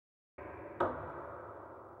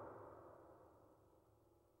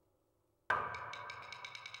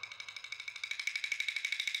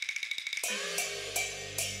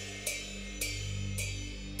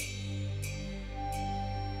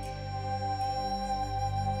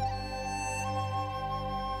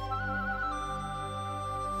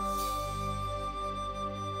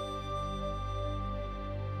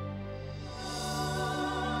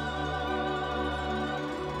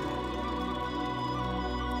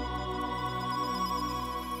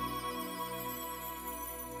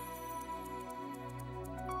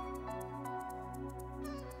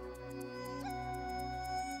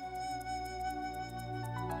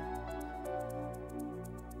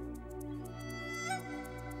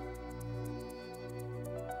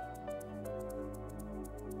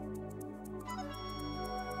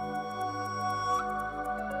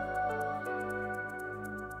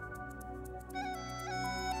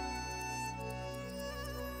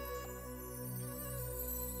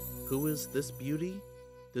Who is this beauty?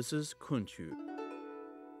 This is Kunqu.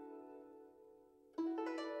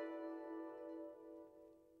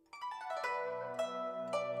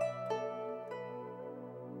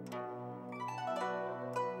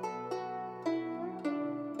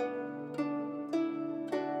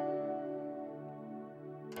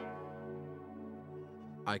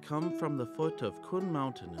 I come from the foot of Kun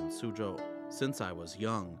Mountain in Suzhou. Since I was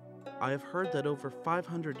young, I have heard that over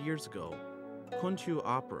 500 years ago, Kunqu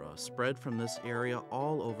Opera spread from this area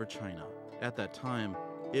all over China. At that time,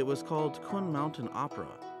 it was called Kun Mountain Opera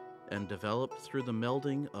and developed through the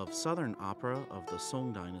melding of southern opera of the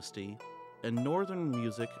Song dynasty and northern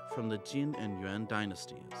music from the Jin and Yuan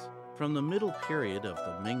dynasties. From the middle period of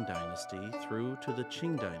the Ming dynasty through to the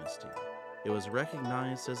Qing dynasty, it was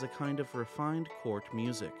recognized as a kind of refined court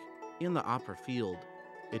music. In the opera field,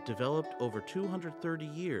 it developed over 230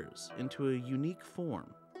 years into a unique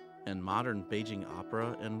form, and modern Beijing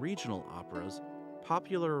opera and regional operas,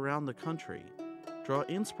 popular around the country, draw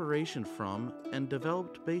inspiration from and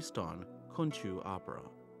developed based on Kunqu Opera.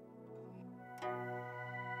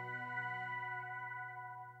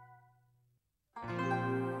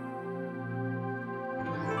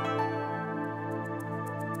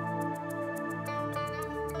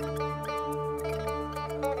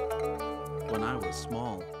 When I was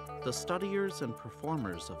small, the studiers and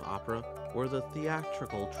performers of opera were the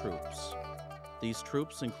theatrical troupes. These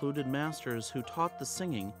troupes included masters who taught the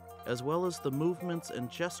singing as well as the movements and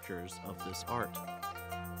gestures of this art.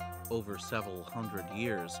 Over several hundred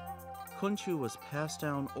years, Kunqu was passed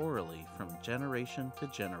down orally from generation to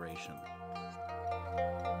generation.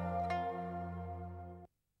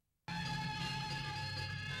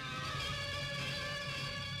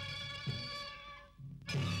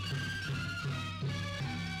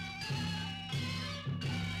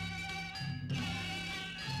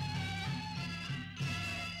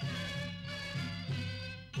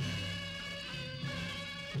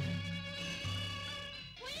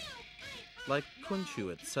 Like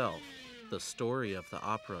Kunqu itself, the story of the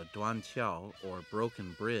opera Duanqiao, or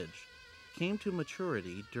Broken Bridge, came to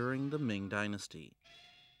maturity during the Ming Dynasty.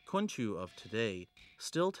 Kunqu of today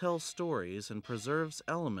still tells stories and preserves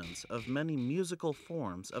elements of many musical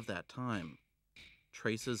forms of that time.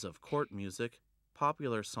 Traces of court music,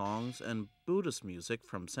 popular songs, and Buddhist music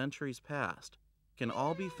from centuries past can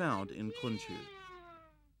all be found in Kunqu.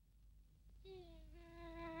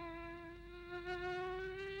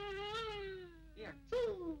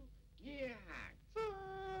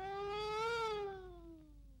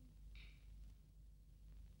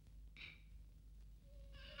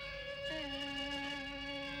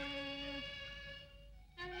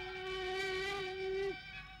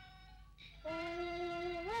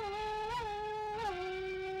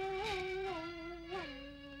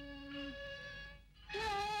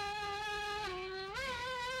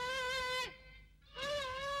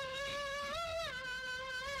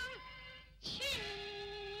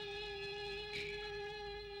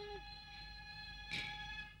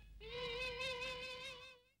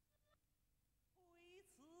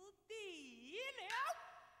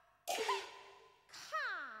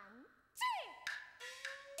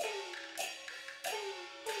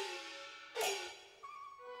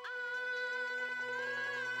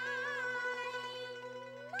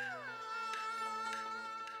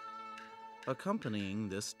 Accompanying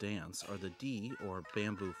this dance are the di, or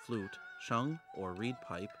bamboo flute, sheng, or reed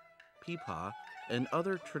pipe, pipa, and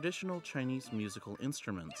other traditional Chinese musical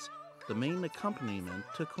instruments, the main accompaniment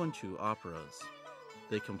to Kunqu operas.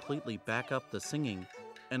 They completely back up the singing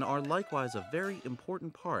and are likewise a very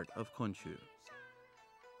important part of Kunqu.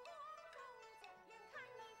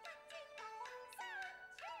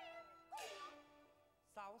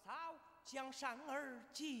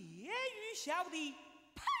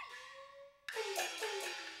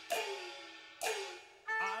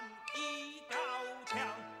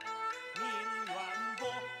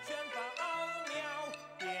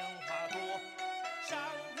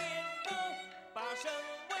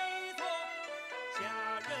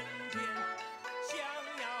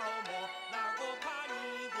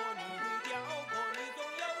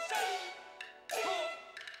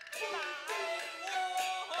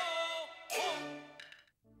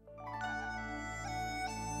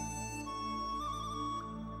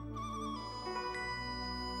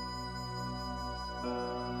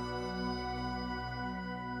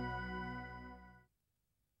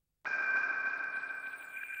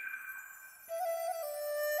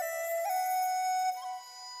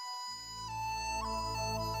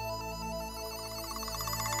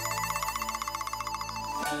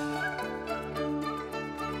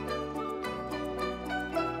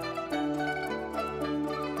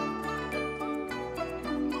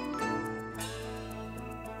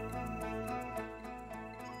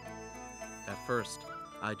 first,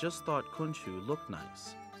 I just thought Kunqu looked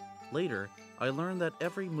nice. Later, I learned that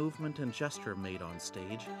every movement and gesture made on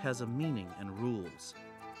stage has a meaning and rules.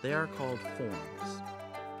 They are called forms.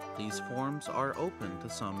 These forms are open to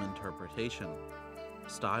some interpretation.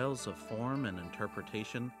 Styles of form and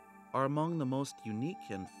interpretation are among the most unique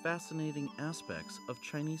and fascinating aspects of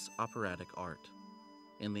Chinese operatic art.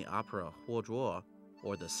 In the opera Huozhuo,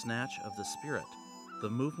 or the Snatch of the Spirit, the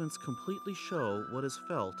movements completely show what is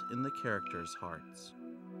felt in the characters' hearts.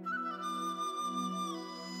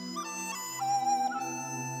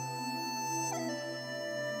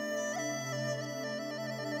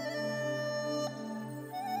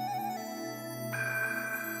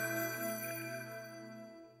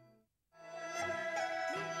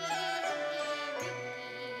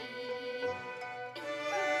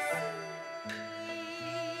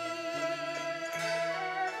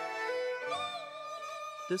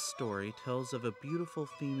 This story tells of a beautiful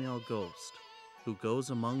female ghost who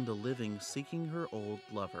goes among the living seeking her old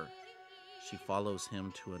lover. She follows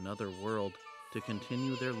him to another world to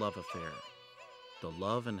continue their love affair. The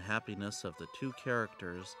love and happiness of the two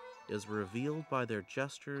characters is revealed by their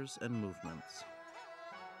gestures and movements.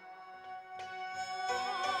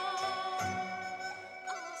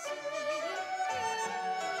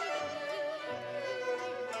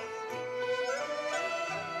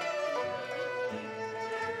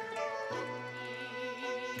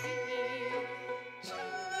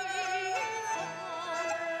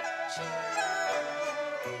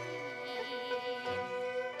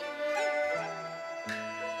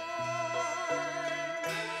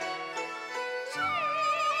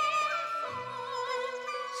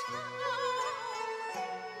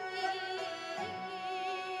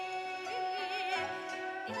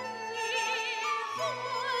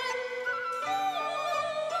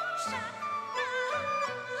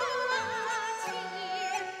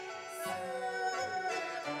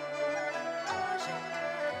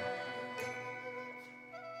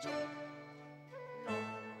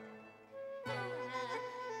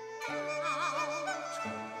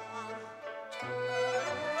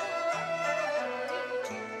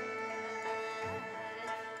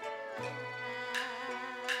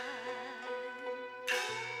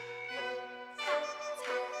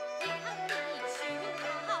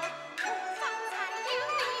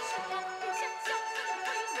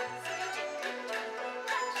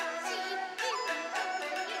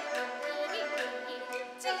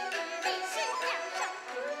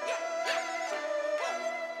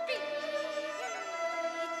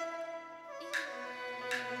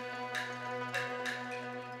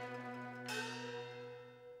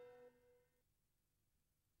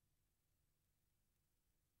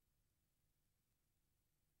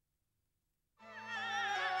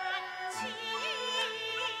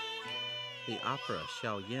 The opera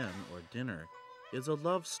Xiaoyan, or Dinner, is a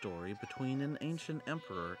love story between an ancient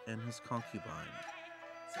emperor and his concubine.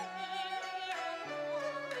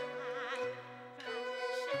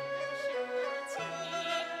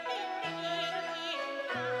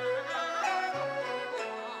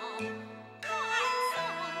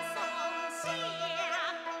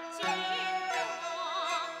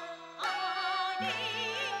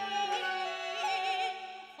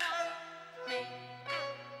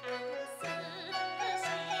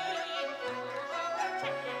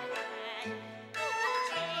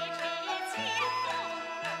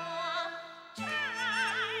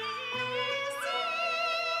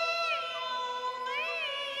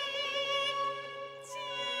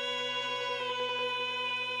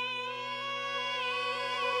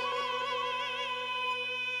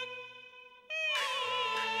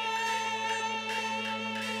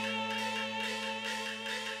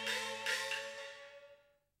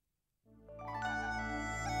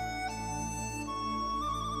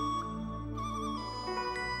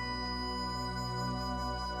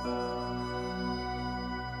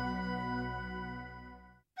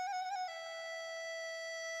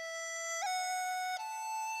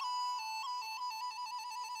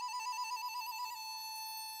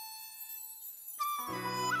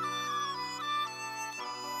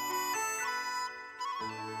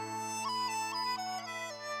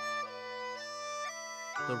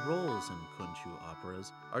 The roles in Kunqu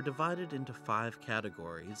operas are divided into 5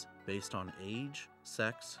 categories based on age,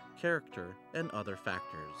 sex, character, and other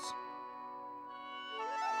factors.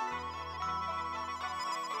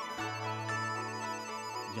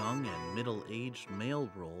 Young and middle-aged male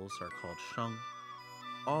roles are called sheng.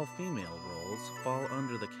 All female roles fall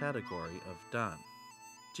under the category of dan.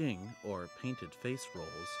 Jing, or painted face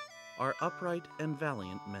roles, are upright and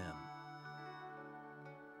valiant men.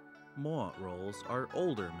 Mo roles are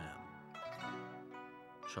older men.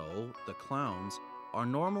 Chou, the clowns, are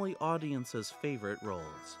normally audiences' favorite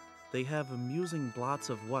roles. They have amusing blots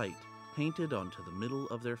of white painted onto the middle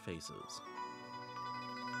of their faces.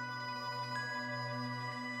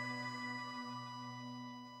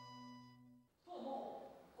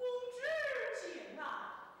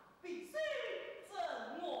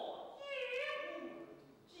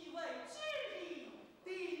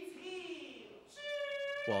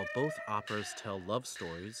 While both operas tell love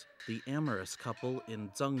stories, the amorous couple in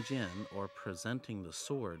Zhengjian, or Presenting the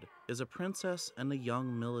Sword, is a princess and a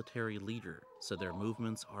young military leader, so their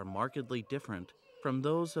movements are markedly different from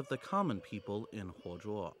those of the common people in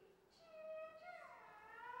Huozhuo.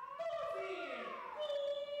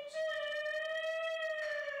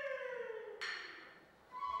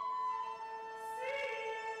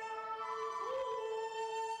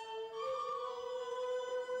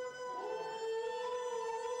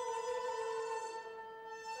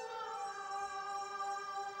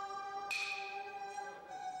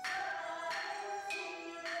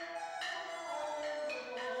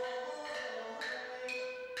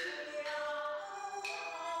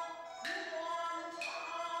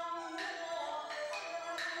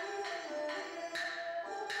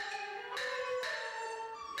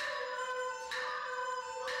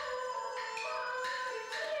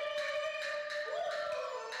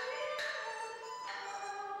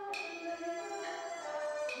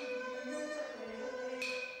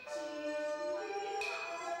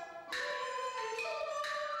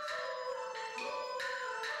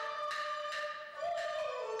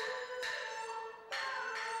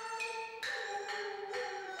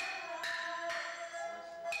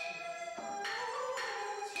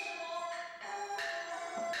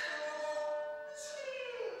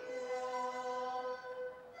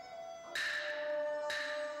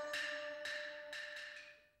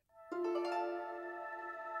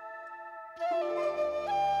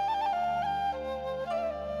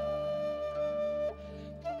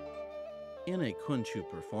 In a Kunqu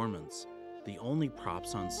performance, the only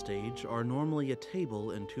props on stage are normally a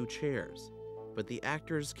table and 2 chairs, but the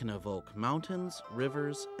actors can evoke mountains,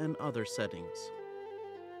 rivers, and other settings.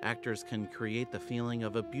 Actors can create the feeling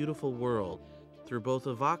of a beautiful world through both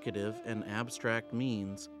evocative and abstract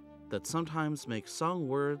means that sometimes make sung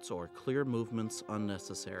words or clear movements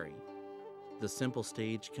unnecessary. The simple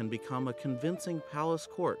stage can become a convincing palace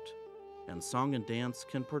court, and song and dance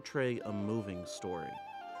can portray a moving story.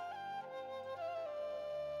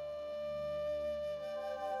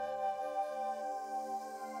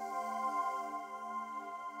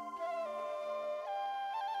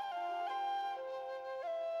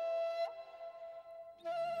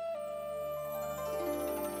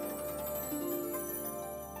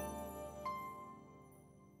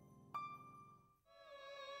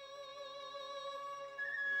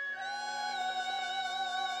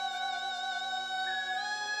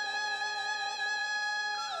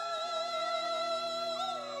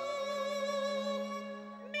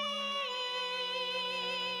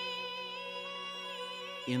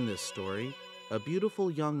 In this story, a beautiful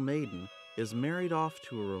young maiden is married off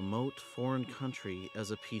to a remote foreign country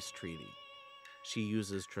as a peace treaty. She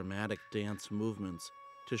uses dramatic dance movements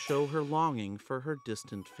to show her longing for her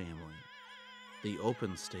distant family. The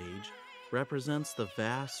open stage represents the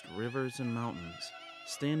vast rivers and mountains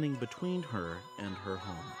standing between her and her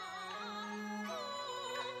home.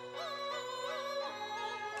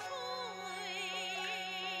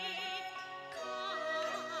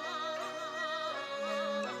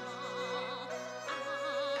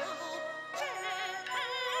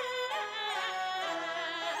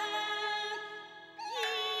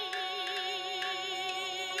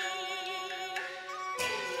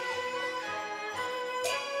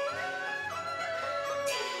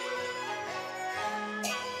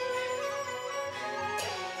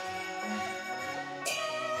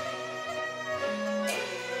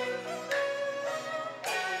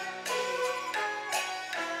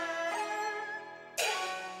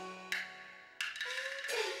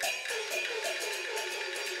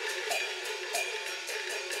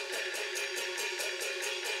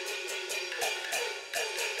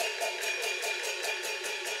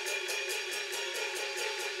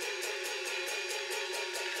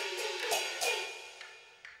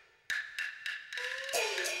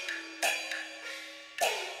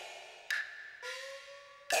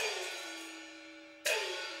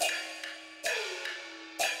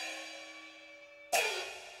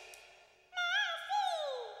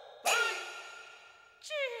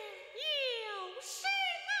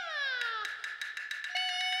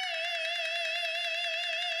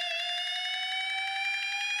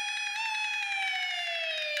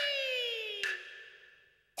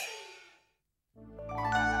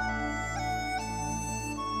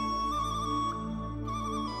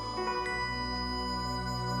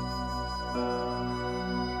 When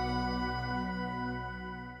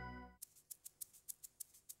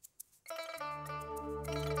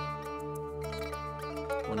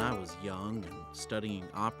I was young and studying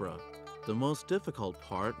opera, the most difficult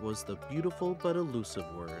part was the beautiful but elusive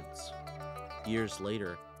words. Years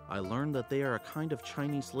later, I learned that they are a kind of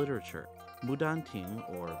Chinese literature, Mudanting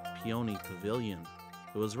or Peony Pavilion.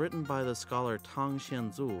 It was written by the scholar Tang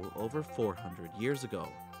Xianzu over 400 years ago.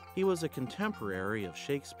 He was a contemporary of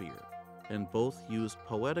Shakespeare, and both used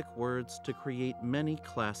poetic words to create many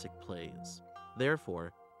classic plays.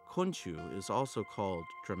 Therefore, Kunqu is also called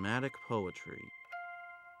dramatic poetry.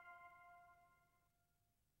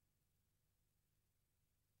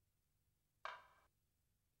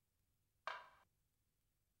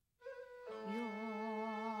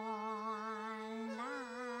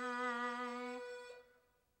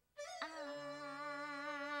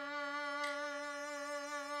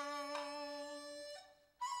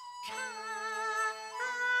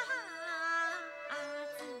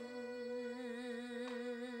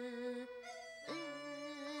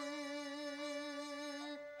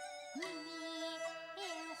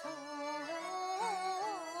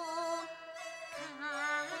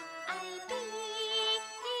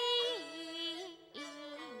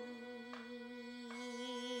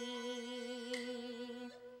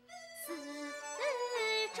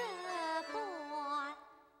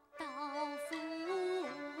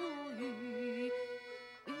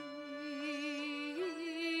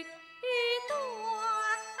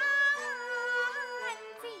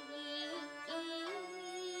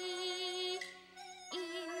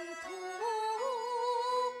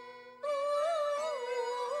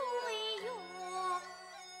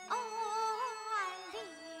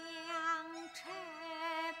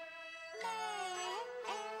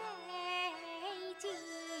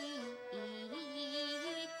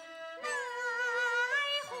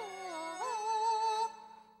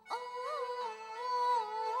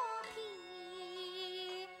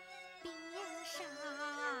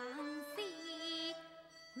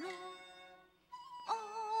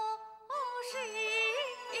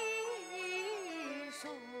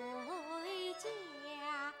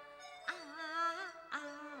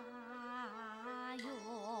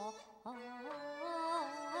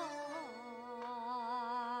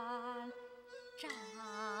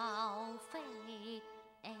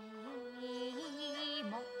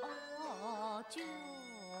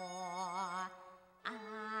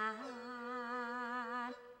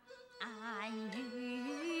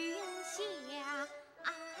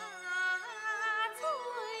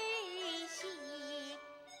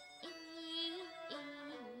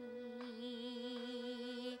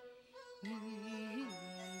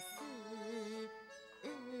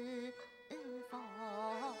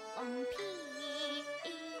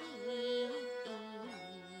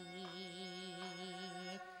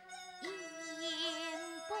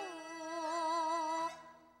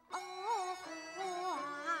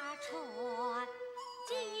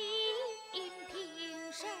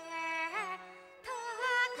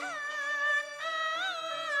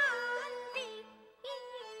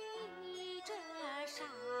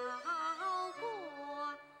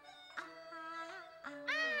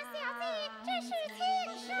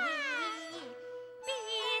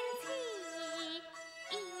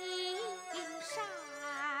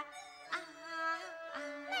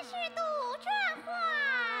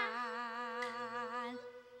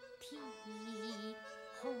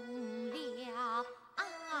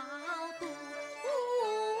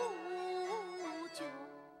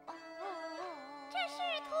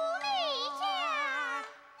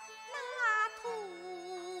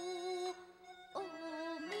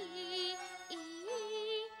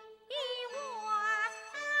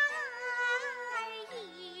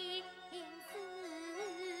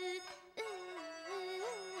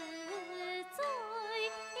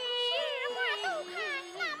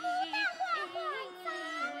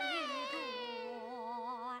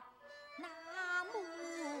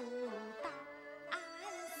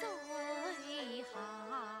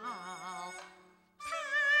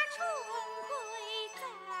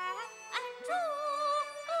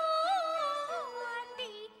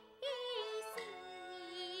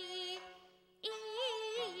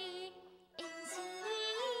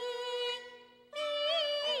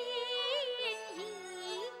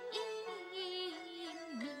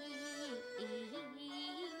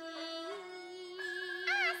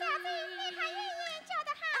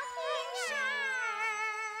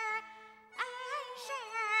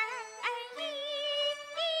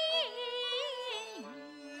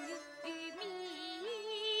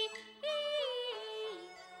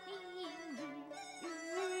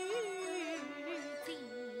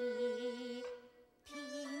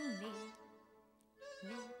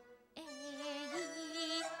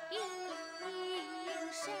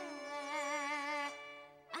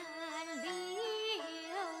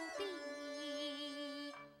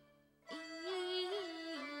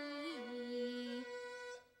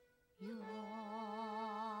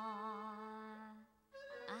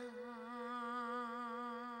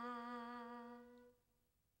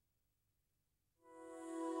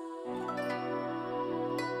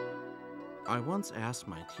 I once asked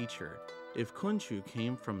my teacher if Kunqu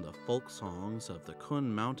came from the folk songs of the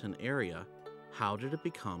Kun mountain area, how did it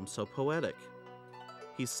become so poetic?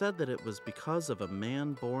 He said that it was because of a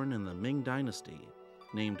man born in the Ming Dynasty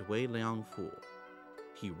named Wei Liangfu.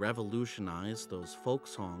 He revolutionized those folk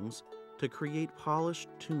songs to create polished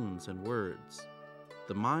tunes and words.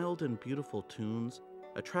 The mild and beautiful tunes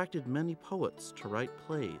attracted many poets to write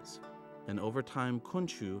plays, and over time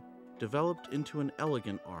Kunqu developed into an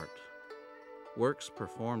elegant art. Works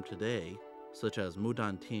performed today, such as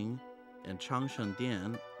Mudanting and Changshen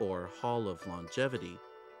Dian, or Hall of Longevity,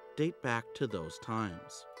 date back to those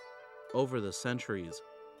times. Over the centuries,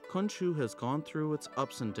 Kunqu has gone through its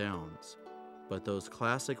ups and downs, but those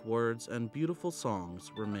classic words and beautiful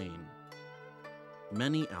songs remain.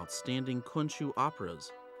 Many outstanding Kunqu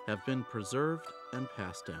operas have been preserved and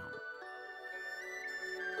passed down.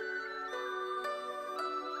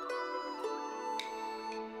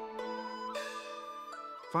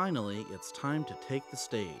 Finally, it's time to take the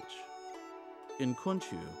stage. In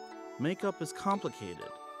Kunqu, makeup is complicated,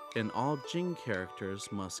 and all Jing characters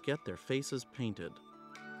must get their faces painted.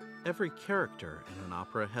 Every character in an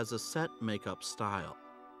opera has a set makeup style.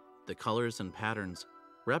 The colors and patterns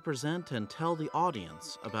represent and tell the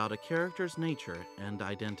audience about a character's nature and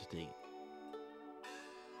identity.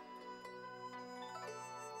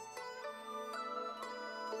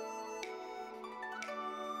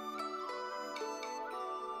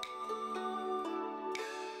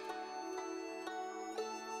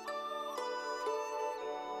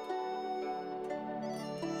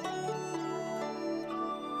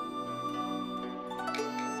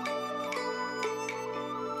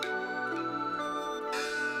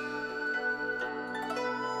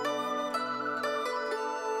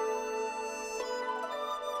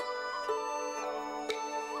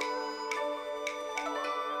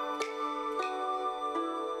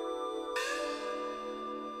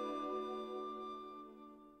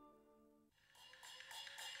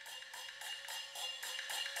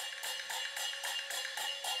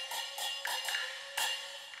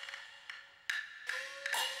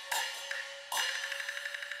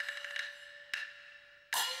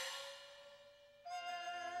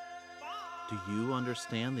 Do you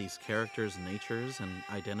understand these characters' natures and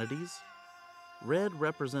identities? Red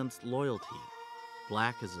represents loyalty,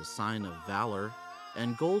 black is a sign of valor,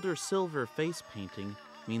 and gold or silver face painting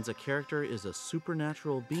means a character is a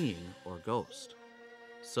supernatural being or ghost.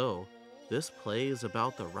 So, this play is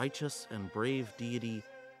about the righteous and brave deity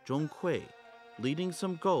Zhonghui leading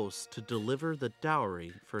some ghosts to deliver the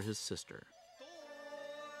dowry for his sister.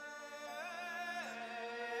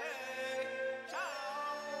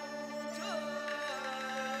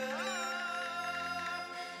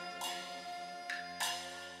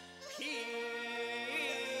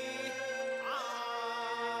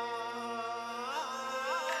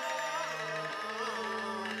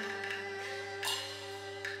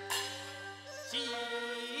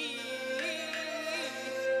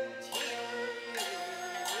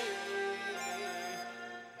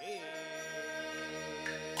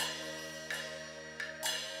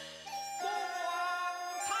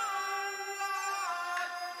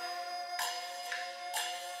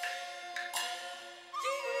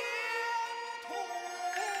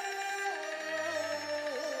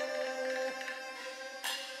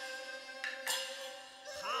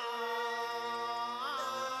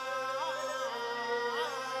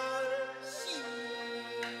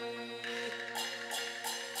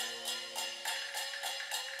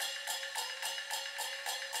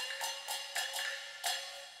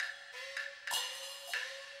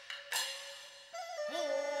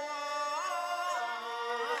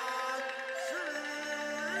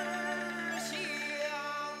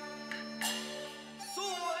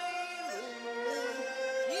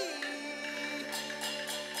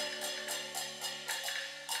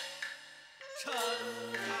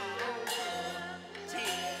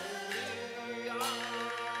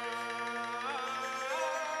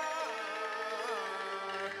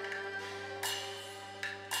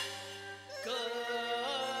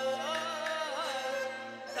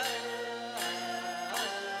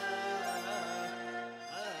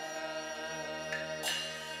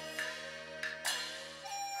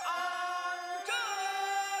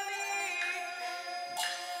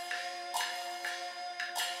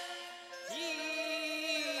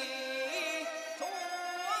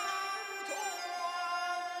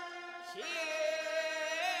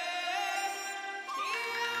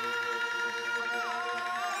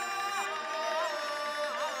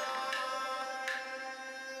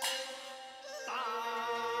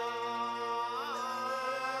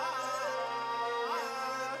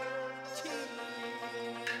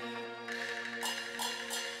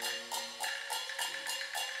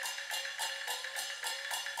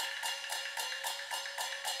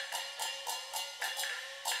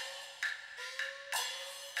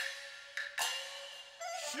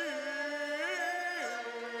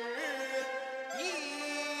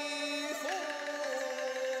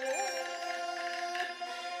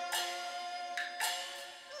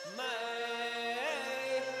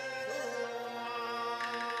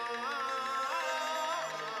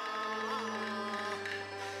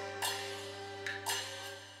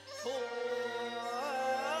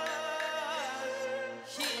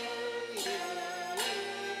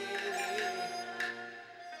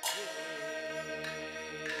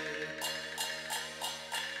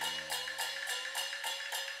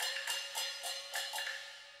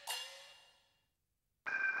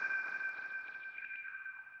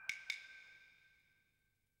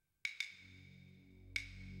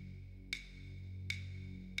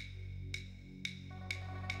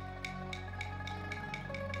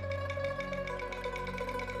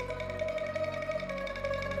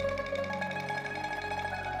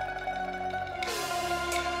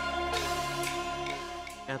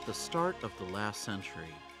 At the start of the last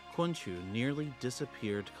century, Kunqu nearly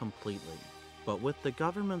disappeared completely. But with the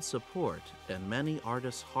government's support and many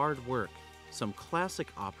artists' hard work, some classic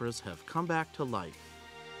operas have come back to life.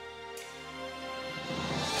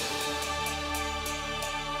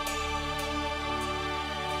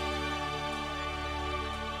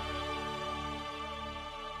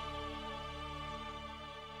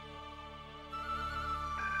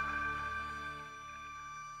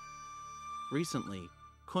 Recently,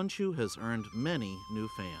 Kunqu has earned many new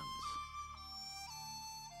fans.